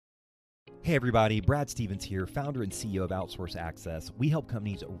Hey everybody, Brad Stevens here, founder and CEO of Outsource Access. We help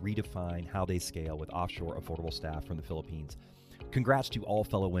companies redefine how they scale with offshore affordable staff from the Philippines. Congrats to all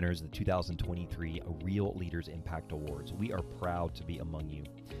fellow winners of the 2023 Real Leaders Impact Awards. We are proud to be among you.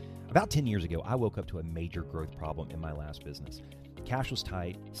 About 10 years ago, I woke up to a major growth problem in my last business. Cash was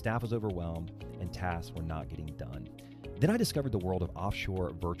tight, staff was overwhelmed, and tasks were not getting done. Then I discovered the world of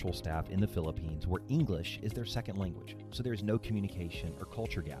offshore virtual staff in the Philippines where English is their second language, so there's no communication or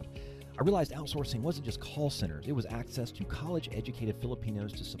culture gap. I realized outsourcing wasn't just call centers, it was access to college-educated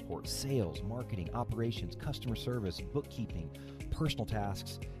Filipinos to support sales, marketing, operations, customer service, bookkeeping, personal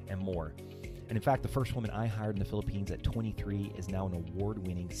tasks, and more. And in fact, the first woman I hired in the Philippines at 23 is now an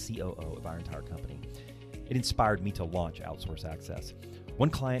award-winning COO of our entire company. It inspired me to launch Outsource Access. One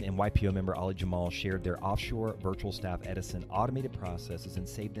client and YPO member, Ali Jamal, shared their offshore virtual staff Edison automated processes and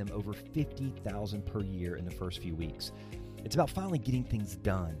saved them over $50,000 per year in the first few weeks. It's about finally getting things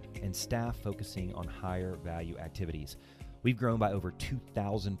done and staff focusing on higher value activities. We've grown by over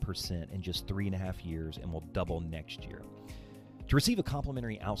 2,000% in just 3.5 years and will double next year. To receive a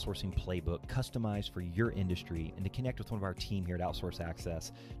complimentary outsourcing playbook customized for your industry and to connect with one of our team here at Outsource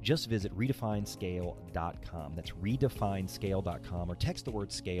Access, just visit redefinescale.com. That's redefinescale.com or text the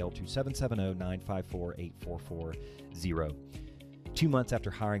word scale to 770-954-8440. 2 months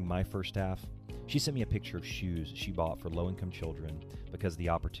after hiring my first staff, she sent me a picture of shoes she bought for low-income children because of the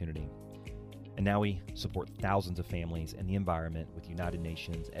opportunity. And now we support thousands of families and the environment with United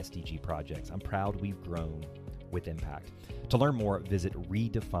Nations SDG projects. I'm proud we've grown with impact. To learn more, visit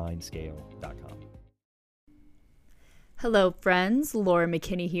redefinescale.com. Hello, friends. Laura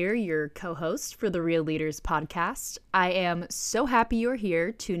McKinney here, your co-host for the Real Leaders podcast. I am so happy you're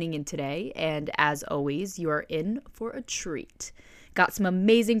here tuning in today, and as always, you are in for a treat. Got some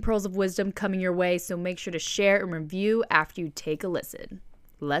amazing pearls of wisdom coming your way, so make sure to share and review after you take a listen.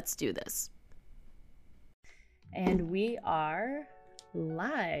 Let's do this. And we are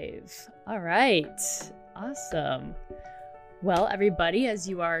live. All right. Awesome. Well, everybody, as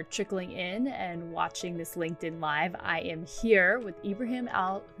you are trickling in and watching this LinkedIn Live, I am here with Ibrahim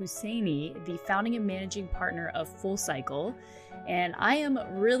Al-Husseini, the founding and managing partner of Full Cycle. And I am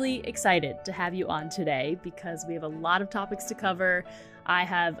really excited to have you on today because we have a lot of topics to cover. I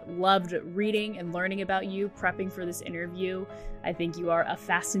have loved reading and learning about you, prepping for this interview. I think you are a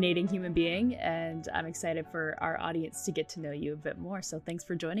fascinating human being, and I'm excited for our audience to get to know you a bit more. So thanks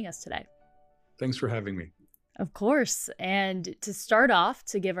for joining us today. Thanks for having me. Of course. And to start off,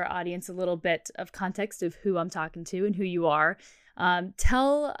 to give our audience a little bit of context of who I'm talking to and who you are,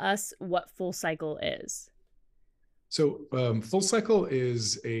 tell us what Full Cycle is. So Full Cycle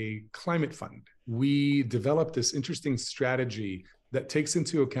is a climate fund. We developed this interesting strategy that takes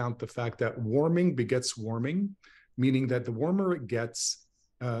into account the fact that warming begets warming, meaning that the warmer it gets,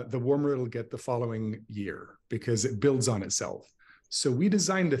 the warmer it'll get the following year because it builds on itself. So we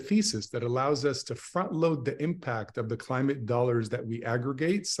designed a thesis that allows us to front load the impact of the climate dollars that we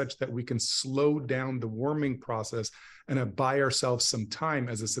aggregate such that we can slow down the warming process and buy ourselves some time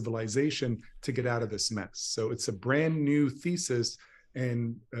as a civilization to get out of this mess. So it's a brand new thesis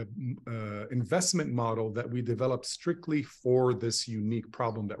and investment model that we developed strictly for this unique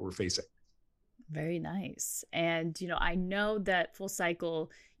problem that we're facing. Very nice. And, I know that Full Cycle,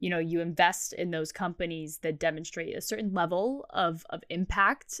 you invest in those companies that demonstrate a certain level of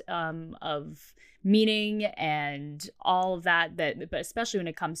impact, of meaning and all of that, but especially when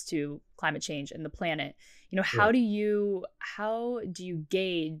it comes to climate change and the planet, how do you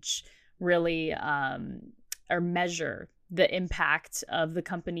gauge really or measure the impact of the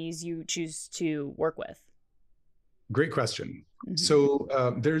companies you choose to work with? Great question.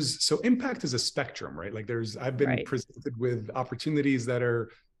 Mm-hmm. So impact is a spectrum, right? Like I've been presented with opportunities that are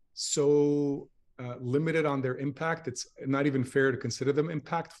so limited on their impact. It's not even fair to consider them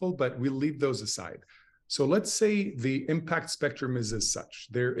impactful, but we leave those aside. So let's say the impact spectrum is as such.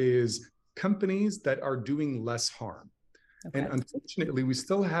 There is companies that are doing less harm. Okay. And unfortunately, we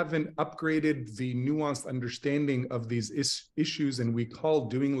still haven't upgraded the nuanced understanding of these issues, and we call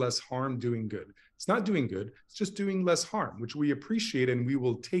doing less harm doing good. It's not doing good, it's just doing less harm, which we appreciate and we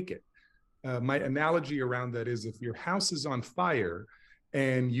will take it. My analogy around that is if your house is on fire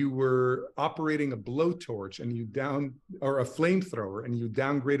and you were operating a blowtorch or a flamethrower and you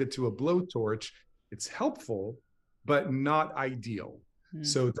downgraded to a blowtorch, it's helpful, but not ideal.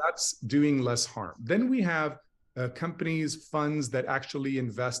 So that's doing less harm. Then we have companies, funds that actually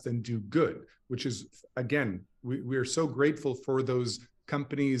invest and do good, which is, again, we are so grateful for those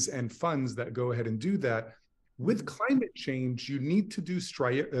companies and funds that go ahead and do that. With climate change, you need to do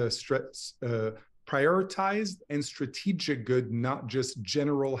prioritized and strategic good, not just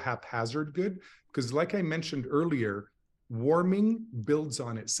general haphazard good. Because like I mentioned earlier, warming builds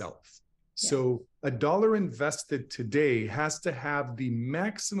on itself. So a dollar invested today has to have the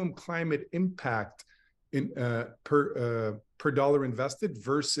maximum climate impact in per dollar invested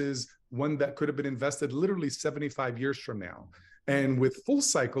versus one that could have been invested literally 75 years from now. And with Full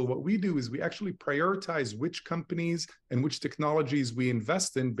Cycle, what we do is we actually prioritize which companies and which technologies we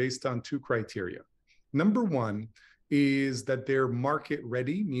invest in based on two criteria. Number one is that they're market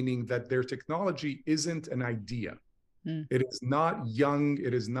ready, meaning that their technology isn't an idea. It is not young.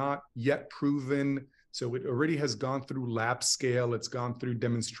 It is not yet proven. So it already has gone through lab scale. It's gone through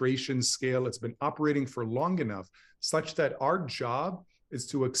demonstration scale. It's been operating for long enough such that our job is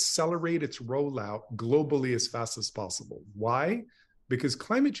to accelerate its rollout globally as fast as possible. Why? Because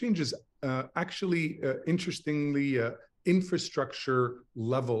climate change is interestingly, infrastructure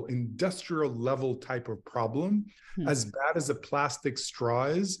level, industrial level type of problem. As bad as a plastic straw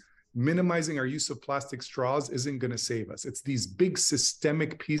is, minimizing our use of plastic straws isn't going to save us. It's these big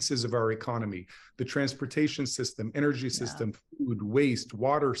systemic pieces of our economy, the transportation system, energy system, food, waste,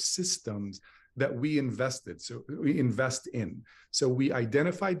 water systems that we invest in. So we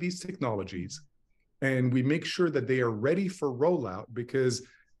identify these technologies and we make sure that they are ready for rollout, because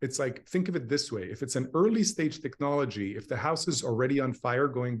it's like, think of it this way. If it's an early stage technology, if the house is already on fire,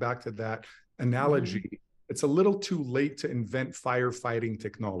 going back to that analogy, it's a little too late to invent firefighting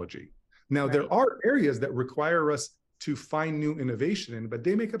technology. Now, there are areas that require us to find new innovation in, but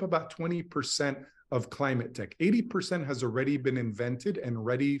they make up about 20% of climate tech. 80% has already been invented and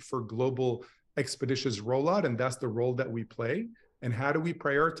ready for global expeditious rollout, and that's the role that we play. And how do we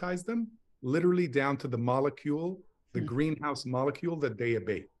prioritize them? Literally down to the molecule, the greenhouse molecule that they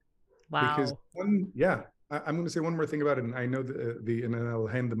abate. Wow. Because I'm going to say one more thing about it, and I know and then I'll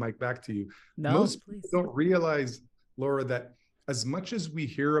hand the mic back to you. Most people don't realize, Laura, that as much as we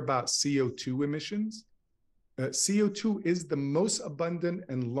hear about CO2 emissions, CO2 is the most abundant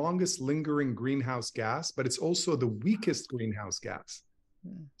and longest lingering greenhouse gas, but it's also the weakest greenhouse gas.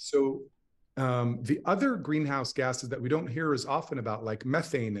 So the other greenhouse gases that we don't hear as often about, like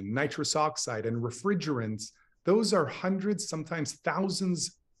methane and nitrous oxide and refrigerants, those are hundreds, sometimes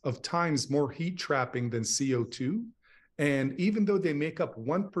thousands of times more heat trapping than CO2. And even though they make up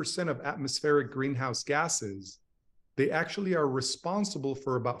 1% of atmospheric greenhouse gases, they actually are responsible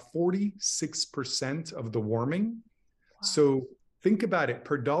for about 46% of the warming. Wow. So think about it,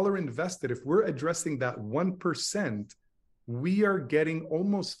 per dollar invested, if we're addressing that 1%, we are getting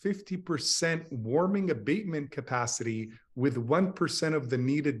almost 50% warming abatement capacity with 1% of the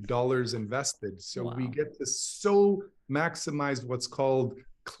needed dollars invested. So we get to maximize what's called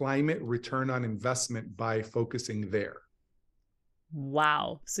climate return on investment by focusing there.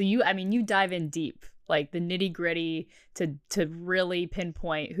 Wow. So you dive in deep, like the nitty gritty to really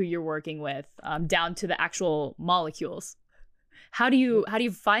pinpoint who you're working with, down to the actual molecules. How do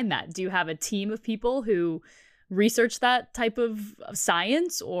you find that? Do you have a team of people who research that type of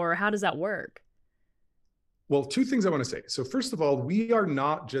science, or how does that work? Well, two things I want to say. So first of all, we are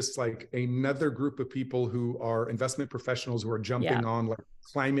not just like another group of people who are investment professionals who are jumping on like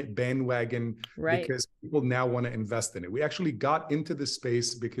climate bandwagon because people now want to invest in it. We actually got into this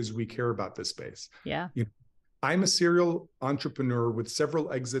space because we care about this space. Yeah. I'm a serial entrepreneur with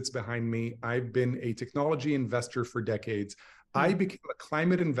several exits behind me. I've been a technology investor for decades. I became a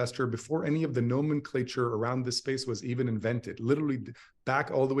climate investor before any of the nomenclature around this space was even invented, literally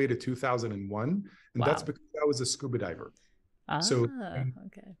back all the way to 2001. And that's because I was a scuba diver. So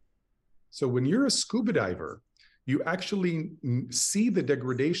when you're a scuba diver, you actually see the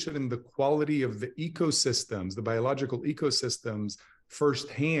degradation in the quality of the ecosystems, the biological ecosystems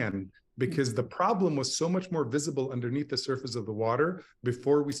firsthand, because the problem was so much more visible underneath the surface of the water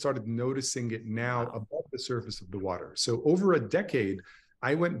before we started noticing it now above the surface of the water. So over a decade,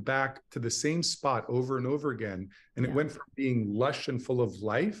 I went back to the same spot over and over again, and it went from being lush and full of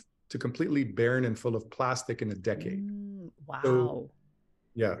life to completely barren and full of plastic in a decade. So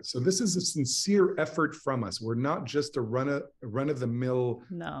this is a sincere effort from us. We're not just a run-of-the-mill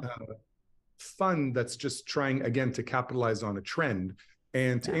fund that's just trying, again, to capitalize on a trend.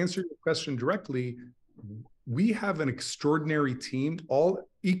 And to answer your question directly, we have an extraordinary team, all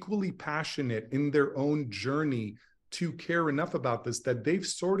equally passionate in their own journey to care enough about this that they've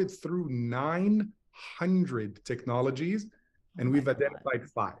sorted through 900 technologies, and we've identified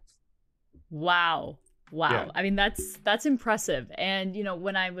 5. Wow. Yeah. I mean, that's impressive. And,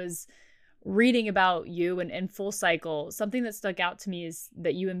 when I was reading about you and Full Cycle, something that stuck out to me is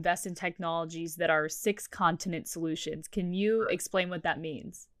that you invest in technologies that are 6 continent solutions. Can you explain what that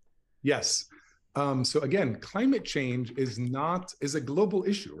means? Yes. So again, climate change is a global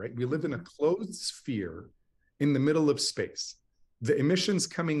issue, right? We live in a closed sphere in the middle of space. The emissions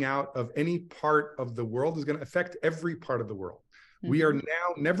coming out of any part of the world is going to affect every part of the world. We are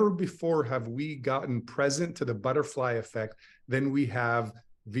now, never before have we gotten present to the butterfly effect than we have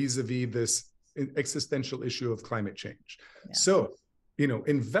vis-a-vis this existential issue of climate change. Yeah. So,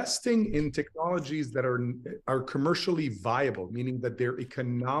 investing in technologies that are commercially viable, meaning that they're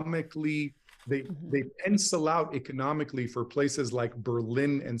economically, they pencil out economically for places like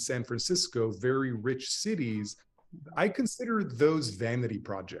Berlin and San Francisco, very rich cities. I consider those vanity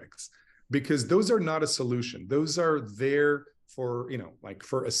projects because those are not a solution. Those are there for, like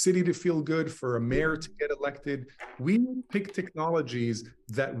for a city to feel good, for a mayor to get elected. We pick technologies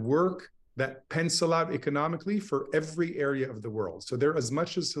that work, that pencil out economically for every area of the world. So they're as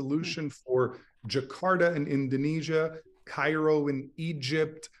much a solution for Jakarta in Indonesia, Cairo in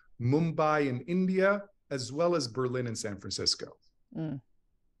Egypt, Mumbai in India, as well as Berlin and San Francisco.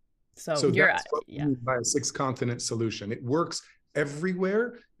 So that's what we mean by a 6-continent solution. It works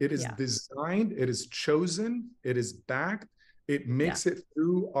everywhere. It is designed, it is chosen, it is backed. It makes it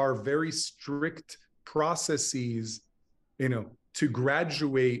through our very strict processes, to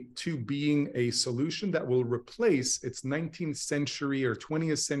graduate to being a solution that will replace its 19th century or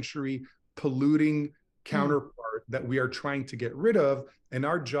 20th century polluting counterpart that we are trying to get rid of. And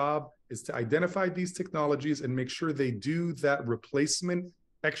our job is to identify these technologies and make sure they do that replacement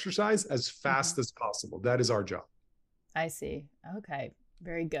exercise as fast as possible. That is our job. I see. Okay.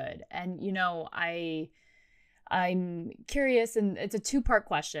 Very good. And, I'm curious, and it's a 2-part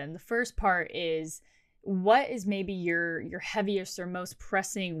question. The first part is, what is maybe your heaviest or most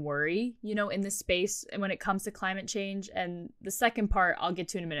pressing worry, in this space and when it comes to climate change? And the second part I'll get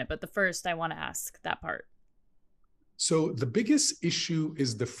to in a minute, but the first I want to ask that part. So the biggest issue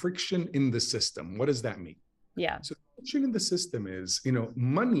is the friction in the system. What does that mean? Yeah. So the friction in the system is,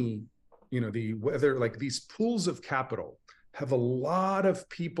 money, whether like these pools of capital have a lot of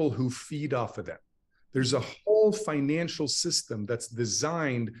people who feed off of them. There's a whole financial system that's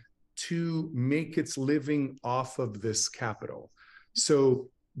designed to make its living off of this capital. So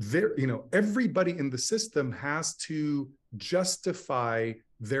there, everybody in the system has to justify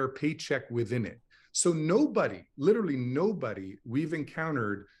their paycheck within it. So nobody, literally nobody we've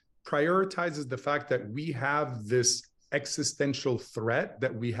encountered prioritizes the fact that we have this existential threat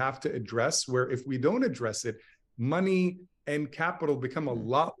that we have to address, where if we don't address it, money and capital become a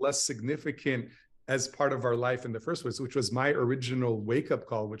lot less significant as part of our life in the first place, which was my original wake-up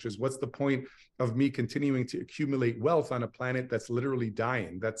call, which is, what's the point of me continuing to accumulate wealth on a planet that's literally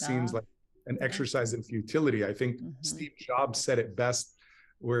dying? That seems like an exercise in futility. I think Steve Jobs said it best,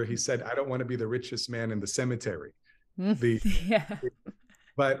 where he said, I don't want to be the richest man in the cemetery. But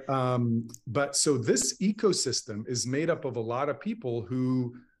so this ecosystem is made up of a lot of people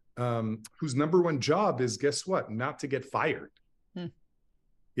who whose number one job is, guess what? Not to get fired.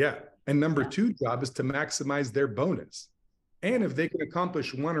 Yeah. And number two job is to maximize their bonus. And if they can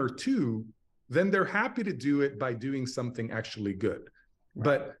accomplish 1 or 2, then they're happy to do it by doing something actually good. Right.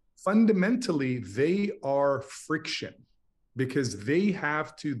 But fundamentally, they are friction, because they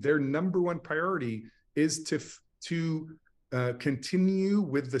have to, their number one priority is to continue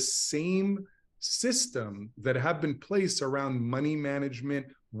with the same system that have been placed around money management,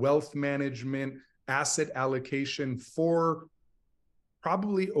 wealth management, asset allocation for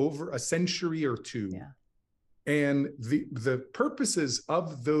probably over a century or 2. And the purposes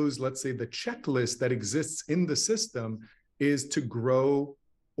of those, let's say the checklist that exists in the system, is to grow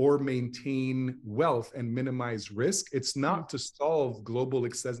or maintain wealth and minimize risk. It's not to solve global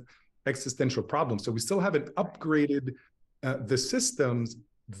existential problems. So we still haven't upgraded the systems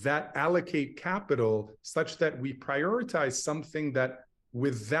that allocate capital such that we prioritize something that,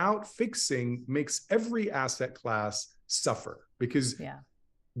 without fixing, makes every asset class suffer. Because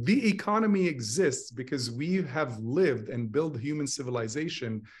the economy exists because we have lived and built human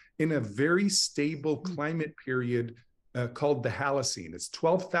civilization in a very stable climate period called the Holocene. It's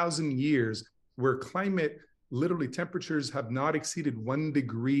 12,000 years where climate, literally temperatures have not exceeded 1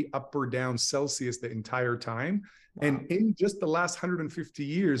 degree up or down Celsius the entire time. Wow. And in just the last 150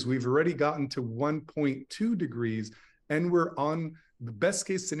 years, we've already gotten to 1.2 degrees. And we're on the best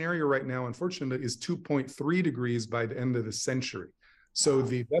case scenario right now, unfortunately, is 2.3 degrees by the end of the century. So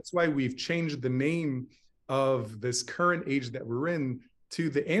that's why we've changed the name of this current age that we're in to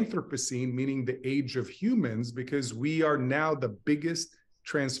the Anthropocene, meaning the age of humans, because we are now the biggest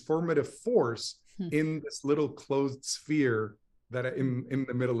transformative force in this little closed sphere that in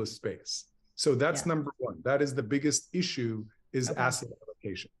the middle of space. So that's number one. That is the biggest issue, is asset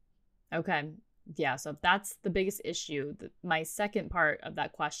allocation. Okay. Yeah, so if that's the biggest issue, my second part of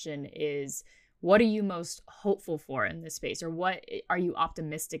that question is, what are you most hopeful for in this space? Or what are you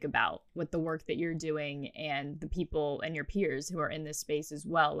optimistic about with the work that you're doing and the people and your peers who are in this space as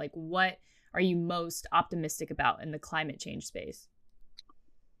well? Like, what are you most optimistic about in the climate change space?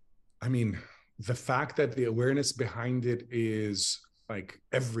 I mean, the fact that the awareness behind it is like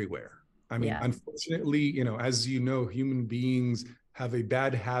everywhere. I mean, unfortunately, you know, as you know, human beings have a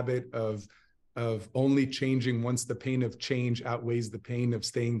bad habit of only changing once the pain of change outweighs the pain of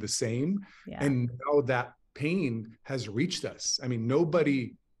staying the same. Yeah. And now that pain has reached us. I mean,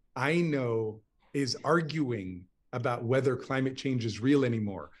 nobody I know is arguing about whether climate change is real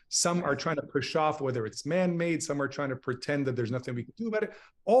anymore. Some are trying to push off whether it's man-made. Some are trying to pretend that there's nothing we can do about it.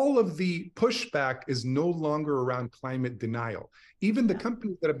 All of the pushback is no longer around climate denial. Even the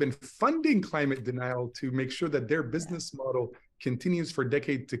companies that have been funding climate denial to make sure that their business model continues for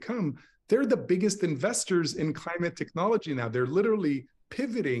decades to come, they're the biggest investors in climate technology now. They're literally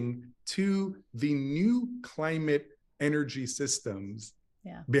pivoting to the new climate energy systems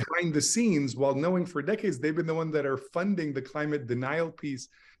behind the scenes, while knowing for decades they've been the ones that are funding the climate denial piece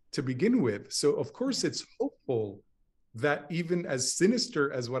to begin with. So of course it's hopeful that even as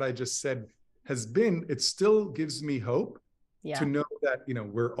sinister as what I just said has been, it still gives me hope to know that, you know,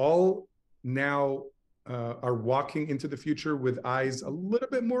 we're all now are walking into the future with eyes a little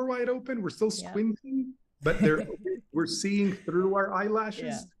bit more wide open. We're still squinting, but we're seeing through our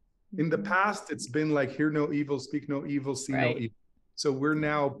eyelashes. In the past, it's been like, hear no evil, speak no evil, see no evil. So we're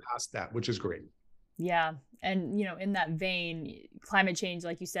now past that, which is great. Yeah. And, you know, in that vein, climate change,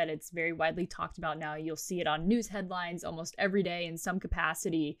 like you said, it's very widely talked about now. You'll see it on news headlines almost every day in some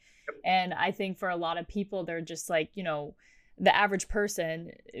capacity. And I think for a lot of people, they're just like, you know, the average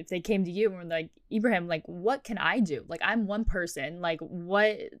person, if they came to you and were like, Ibrahim, like, what can I do? Like, I'm one person. Like,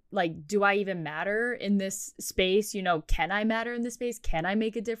 what, like, do I even matter in this space? You know, can I matter in this space? Can I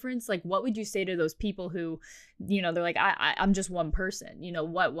make a difference? Like, what would you say to those people who, you know, they're like, I'm just one person. You know,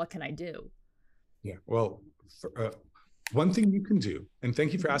 what can I do? Yeah, well, one thing you can do, and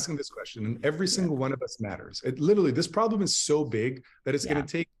thank you for asking this question, and every single one of us matters. It literally, this problem is so big that it's going to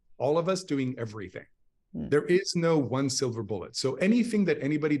take all of us doing everything. There is no one silver bullet. So anything that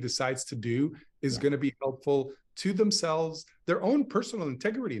anybody decides to do is going to be helpful to themselves, their own personal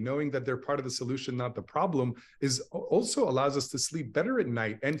integrity, knowing that they're part of the solution, not the problem, is also allows us to sleep better at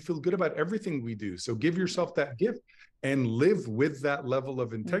night and feel good about everything we do. So give yourself that gift and live with that level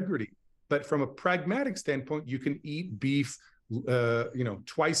of integrity. But from a pragmatic standpoint, you can eat beef, you know,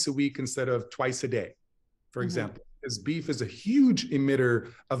 twice a week instead of twice a day, for example. Because beef is a huge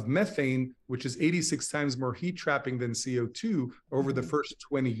emitter of methane, which is 86 times more heat trapping than CO2 over the first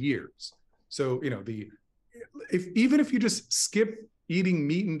 20 years. So, you know, even if you just skip eating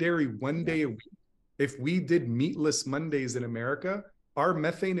meat and dairy one day a week, if we did meatless Mondays in America, our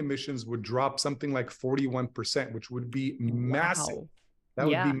methane emissions would drop something like 41%, which would be massive. That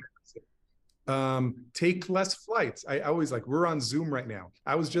would be massive. Take less flights. I always like, we're on Zoom right now.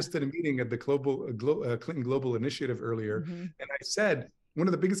 I was just at a meeting at the Clinton Global Initiative earlier, and I said, one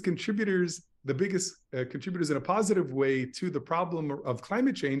of the biggest contributors, in a positive way to the problem of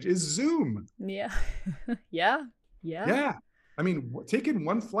climate change is Zoom. Yeah. I mean, taking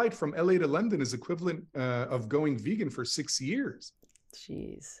one flight from LA to London is equivalent of going vegan for 6 years.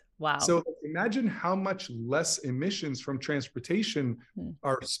 Jeez. Wow. So imagine how much less emissions from transportation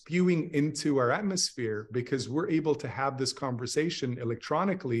are spewing into our atmosphere because we're able to have this conversation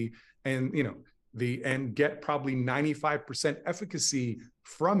electronically and, you know, and get probably 95% efficacy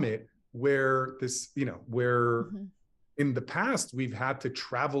from it, where this, you know, where in the past we've had to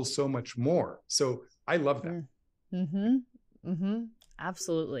travel so much more. So I love that.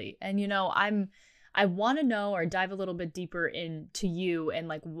 Absolutely. And, you know, I want to know or dive a little bit deeper into you and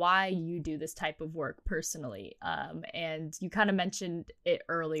like why you do this type of work personally. And you kind of mentioned it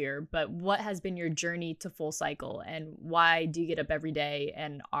earlier, but what has been your journey to Full Cycle and why do you get up every day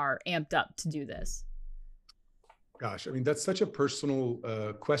and are amped up to do this? Gosh, I mean, that's such a personal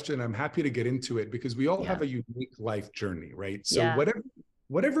question. I'm happy to get into it because we all have a unique life journey, right? So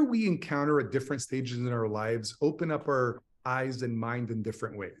whatever we encounter at different stages in our lives, open up our eyes and mind in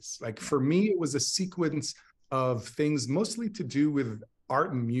different ways. Like for me, it was a sequence of things mostly to do with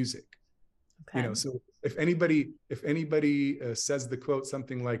art and music. You know, so if anybody says the quote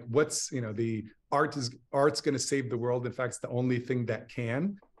something like, "What's, you know, the art's going to save the world. In fact, it's the only thing that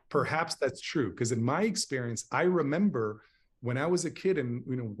can." Perhaps that's true, because in my experience, I remember when I was a kid and,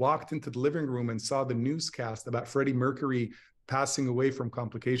 you know, walked into the living room and saw the newscast about Freddie Mercury passing away from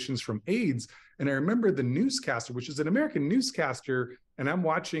complications from AIDS. And I remember the newscaster, which is an American newscaster, and I'm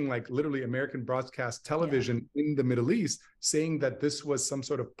watching like literally American broadcast television in the Middle East, saying that this was some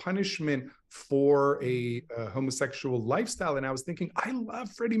sort of punishment for a homosexual lifestyle. And I was thinking, I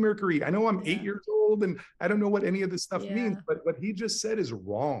love Freddie Mercury. I know I'm 8 years old and I don't know what any of this stuff means, but what he just said is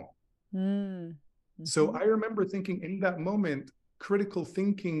wrong. Mm-hmm. So I remember thinking in that moment, critical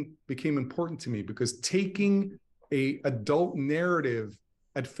thinking became important to me, because taking an adult narrative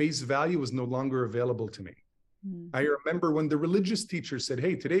at face value was no longer available to me. I remember when the religious teacher said,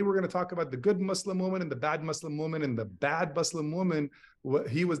 hey, today we're going to talk about the good Muslim woman and the bad Muslim woman, and the bad Muslim woman, what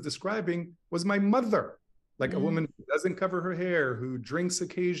he was describing was my mother, like a woman who doesn't cover her hair, who drinks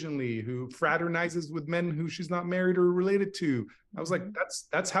occasionally, who fraternizes with men who she's not married or related to. I was like,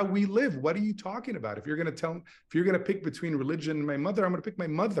 that's how we live. What are you talking about? If you're going to pick between religion and my mother, I'm going to pick my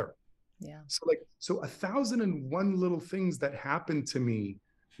mother. Yeah. So 1,001 little things that happened to me,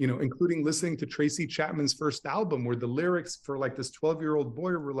 you know, including listening to Tracy Chapman's first album, where the lyrics for like this 12-year-old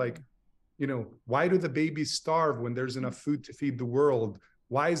boy were like, you know, why do the babies starve when there's enough food to feed the world?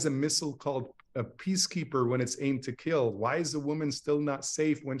 Why is a missile called a peacekeeper when it's aimed to kill? Why is a woman still not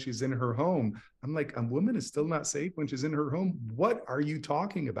safe when she's in her home? I'm like, a woman is still not safe when she's in her home? What are you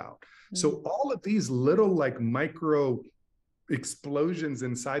talking about? So all of these little like micro explosions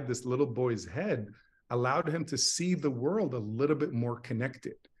inside this little boy's head allowed him to see the world a little bit more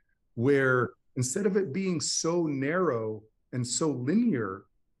connected, where instead of it being so narrow and so linear,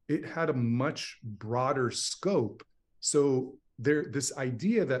 it had a much broader scope. So this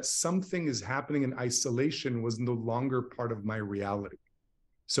idea that something is happening in isolation was no longer part of my reality.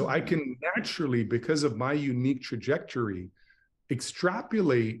 So I can naturally, because of my unique trajectory,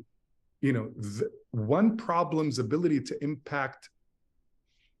 extrapolate, you know, one problem's ability to impact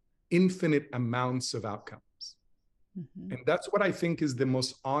infinite amounts of outcomes. And that's what I think is the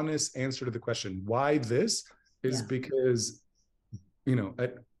most honest answer to the question. Why this is because, you know,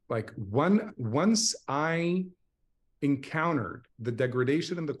 once I encountered the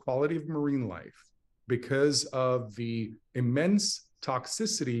degradation in the quality of marine life because of the immense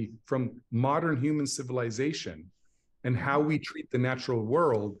toxicity from modern human civilization and how we treat the natural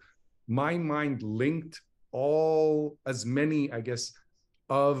world, my mind linked as many, I guess,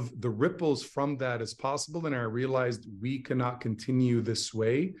 of the ripples from that as possible. And I realized we cannot continue this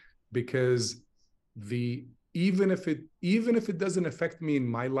way, because even if it doesn't affect me in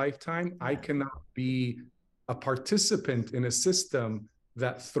my lifetime, I cannot be a participant in a system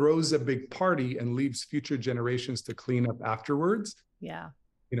that throws a big party and leaves future generations to clean up afterwards. Yeah.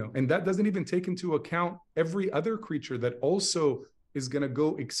 You know, and that doesn't even take into account every other creature that also is going to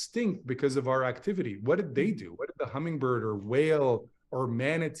go extinct because of our activity. What did they do? What did the hummingbird or whale or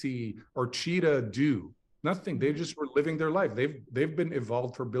manatee or cheetah do? Nothing. They just were living their life. They've been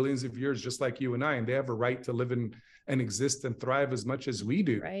evolved for billions of years, just like you and I, and they have a right to live and exist and thrive as much as we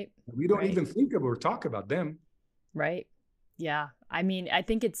do. Right. We don't even think of or talk about them. Right. Yeah. I mean, I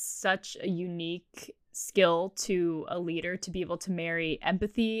think it's such a unique skill to a leader to be able to marry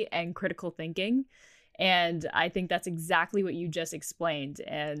empathy and critical thinking. And I think that's exactly what you just explained.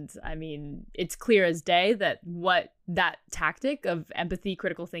 And I mean, it's clear as day that what that tactic of empathy,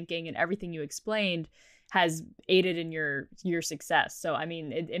 critical thinking, and everything you explained has aided in your success. So, I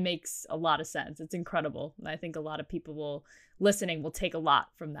mean, it makes a lot of sense. It's incredible. And I think a lot of people listening will take a lot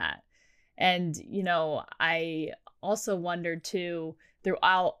from that. And, you know, I also wondered too,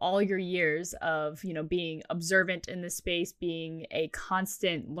 throughout all your years of, you know, being observant in this space, being a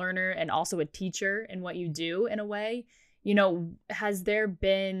constant learner and also a teacher in what you do in a way, you know, has there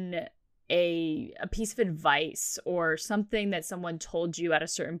been a piece of advice or something that someone told you at a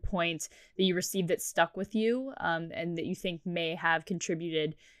certain point that you received that stuck with you, and that you think may have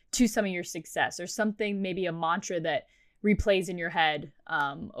contributed to some of your success, or something, maybe a mantra that replays in your head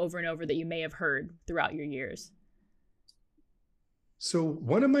over and over that you may have heard throughout your years? So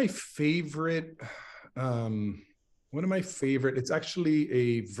one of my favorite, it's actually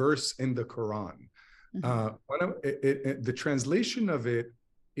a verse in the Quran. The translation of it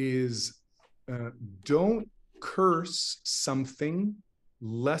is, don't curse something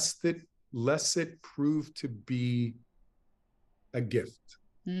lest it prove to be a gift.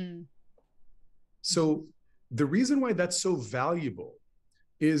 So the reason why that's so valuable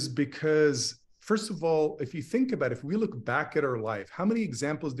is because, first of all, if you think about it, if we look back at our life, how many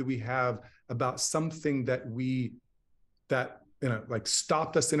examples do we have about something that like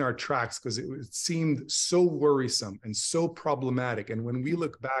stopped us in our tracks because it seemed so worrisome and so problematic? And when we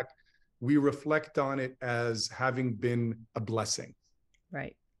look back, we reflect on it as having been a blessing.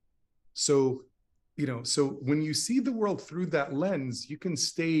 Right. So, so when you see the world through that lens, you can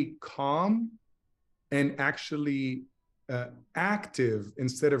stay calm and actually active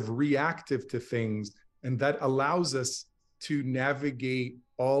instead of reactive to things. And that allows us to navigate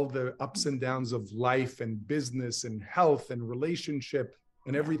all the ups and downs of life and business and health and relationship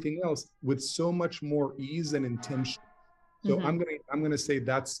and everything else with so much more ease and intention. So I'm gonna say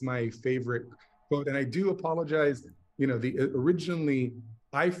that's my favorite quote. And I do apologize. Originally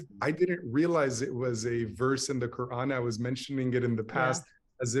I didn't realize it was a verse in the Quran. I was mentioning it in the past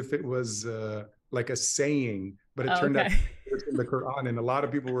as if it was like a saying, but it turned out it's in the Quran, and a lot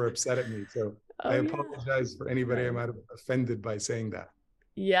of people were upset at me. So I apologize for anybody I might have offended by saying that.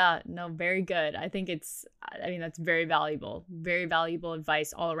 Yeah, no, very good. I think that's very valuable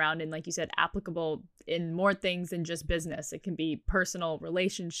advice all around. And like you said, applicable in more things than just business. It can be personal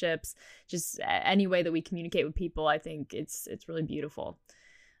relationships, just any way that we communicate with people. I think it's really beautiful.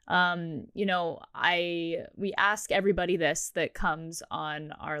 We ask everybody this that comes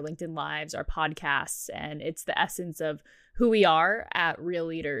on our LinkedIn Lives, our podcasts, and it's the essence of who we are at Real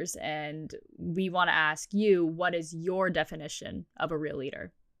Leaders. And we want to ask you, what is your definition of a real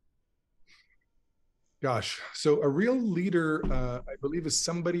leader? Gosh, so a real leader, I believe, is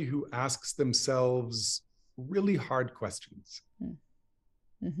somebody who asks themselves really hard questions.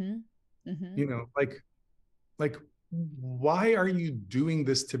 Like, why are you doing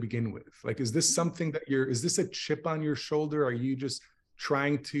this to begin with? Like, is this something that is this a chip on your shoulder? Are you just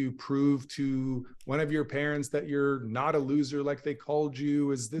trying to prove to one of your parents that you're not a loser like they called you?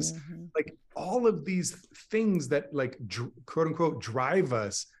 Is this like all of these things that like quote unquote drive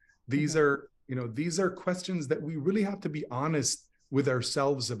us? These are questions that we really have to be honest with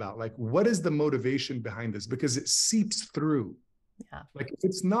ourselves about. Like, what is the motivation behind this? Because it seeps through. Yeah. Like, if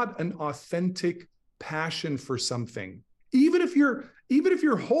it's not an authentic passion for something, even if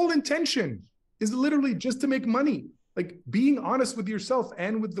your whole intention is literally just to make money, like being honest with yourself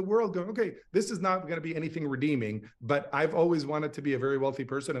and with the world, going, okay, this is not going to be anything redeeming, but I've always wanted to be a very wealthy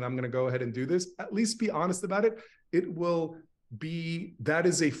person and I'm going to go ahead and do this. At least be honest about it. That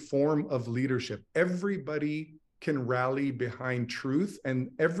is a form of leadership. Everybody can rally behind truth.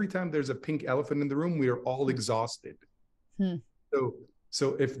 And every time there's a pink elephant in the room, we are all exhausted.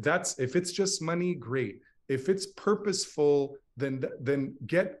 So if it's just money, great. If it's purposeful, then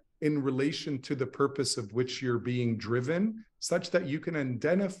get in relation to the purpose of which you're being driven, such that you can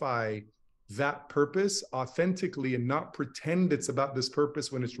identify that purpose authentically and not pretend it's about this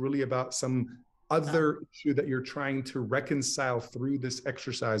purpose when it's really about some other issue that you're trying to reconcile through this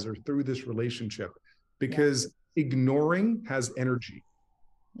exercise or through this relationship, because ignoring has energy.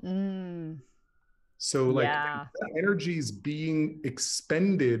 So that energy is being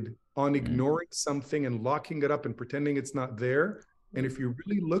expended on ignoring something and locking it up and pretending it's not there. And if you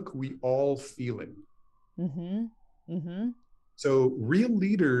really look, we all feel it. So real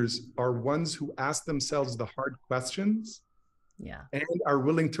leaders are ones who ask themselves the hard questions and are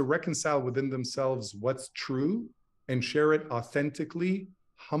willing to reconcile within themselves what's true and share it authentically,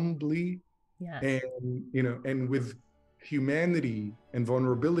 humbly, and with humanity and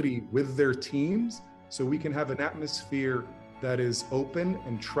vulnerability with their teams, so we can have an atmosphere that is open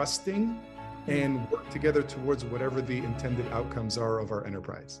and trusting and work together towards whatever the intended outcomes are of our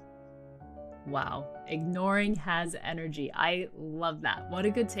enterprise. Wow. Ignoring has energy. I love that. What a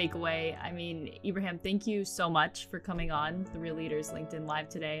good takeaway. I mean, Ibrahim, thank you so much for coming on the Real Leaders LinkedIn Live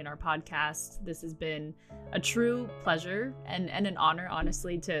today in our podcast. This has been a true pleasure and an honor,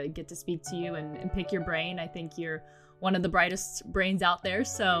 honestly, to get to speak to you and pick your brain. I think you're one of the brightest brains out there,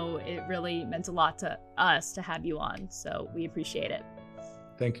 so it really meant a lot to us to have you on. So we appreciate it.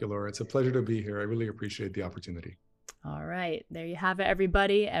 Thank you, Laura. It's a pleasure to be here. I really appreciate the opportunity. All right, there you have it,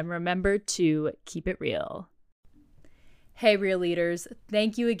 everybody. And remember to keep it real. Hey, Real Leaders.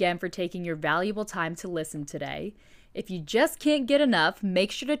 Thank you again for taking your valuable time to listen today. If you just can't get enough, make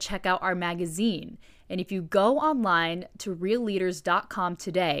sure to check out our magazine. And if you go online to realleaders.com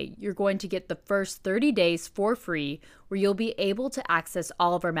today, you're going to get the first 30 days for free, where you'll be able to access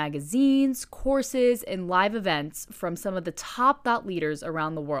all of our magazines, courses, and live events from some of the top thought leaders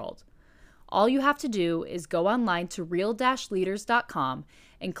around the world. All you have to do is go online to real-leaders.com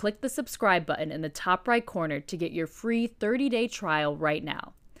and click the subscribe button in the top right corner to get your free 30-day trial right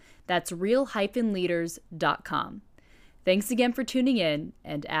now. That's real-leaders.com. Thanks again for tuning in,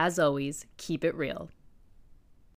 and as always, keep it real.